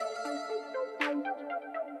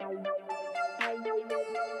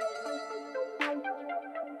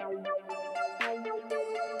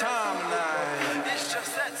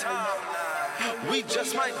We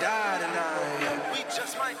just might die tonight. We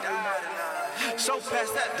just might die tonight. So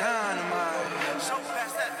pass that dynamite. So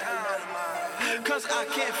pass that dynamite. Cause I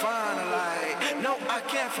can't find a light. No, I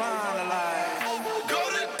can't find a light. Go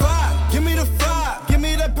to fire, give me the fire. Give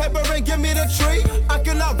me the paper and give me the tree. I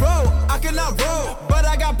cannot roll, but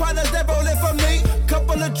I got partners that rollin' for me.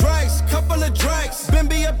 Couple of drinks. Been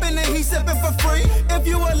be up in the heat sippin' for free. If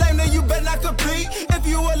you a lame, then you better not compete. If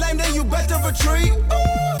you a lame, then you better retreat.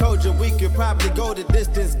 Ooh. Told you we could probably go the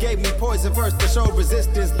distance. Gave me poison first to show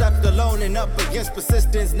resistance. Left alone and up against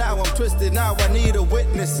persistence. Now I'm twisted, now I need a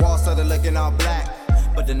witness. Wall started looking all black,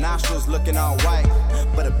 but the nostrils looking all white.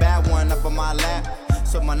 But a bad one up on my lap,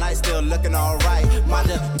 so my night still looking alright. My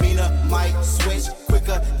demeanor might switch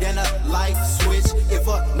quicker than a light switch. If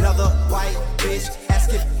another white bitch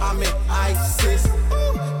ask if I'm in ISIS.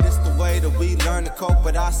 This the way that we learn to cope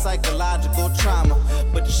with our psychological trauma.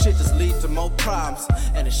 But the shit just lead to more problems,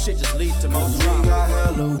 and the shit just lead to more drama. We got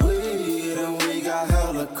hella weed and we got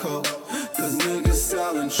hella coke. Cause niggas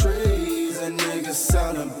selling trees and niggas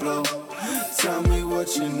selling blow. Tell me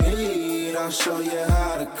what you need, I'll show you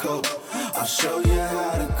how to cope. I'll show you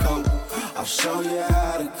how to cope. I'll show you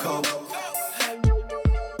how to cope.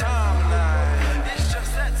 Time night. It's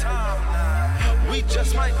just that time night. We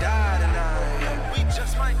just might die tonight. We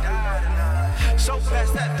just might die tonight. So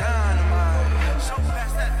pass that dynamite. So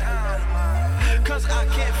pass that dynamite. Cause I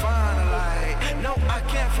can't find a light. No, I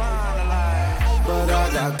can't find a light. But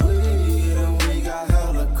I got weed and we got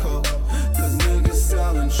hella coke. Cause niggas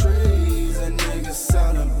selling trees and niggas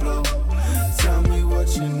selling blow. Tell me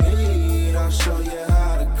what you need, I'll show you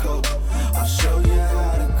how to cope. I'll show you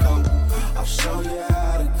how to cope. I'll show you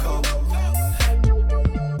how to cope.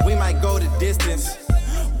 We might go the distance,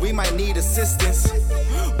 we might need assistance.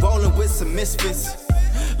 Rolling with some misfits,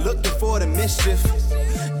 looking for the mischief.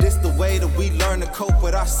 This the way that we learn to cope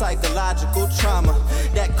with our psychological trauma.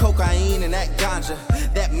 That cocaine and that ganja,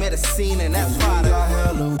 that medicine and that product. We got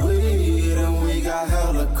hella weed and we got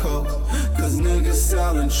hella coke. Cause niggas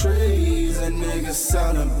selling trees and niggas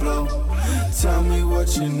selling blow. Tell me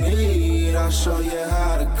what you need, I'll show you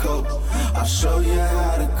how to cope. I'll show you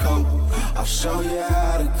how to cope. I'll show you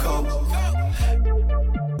how to cope.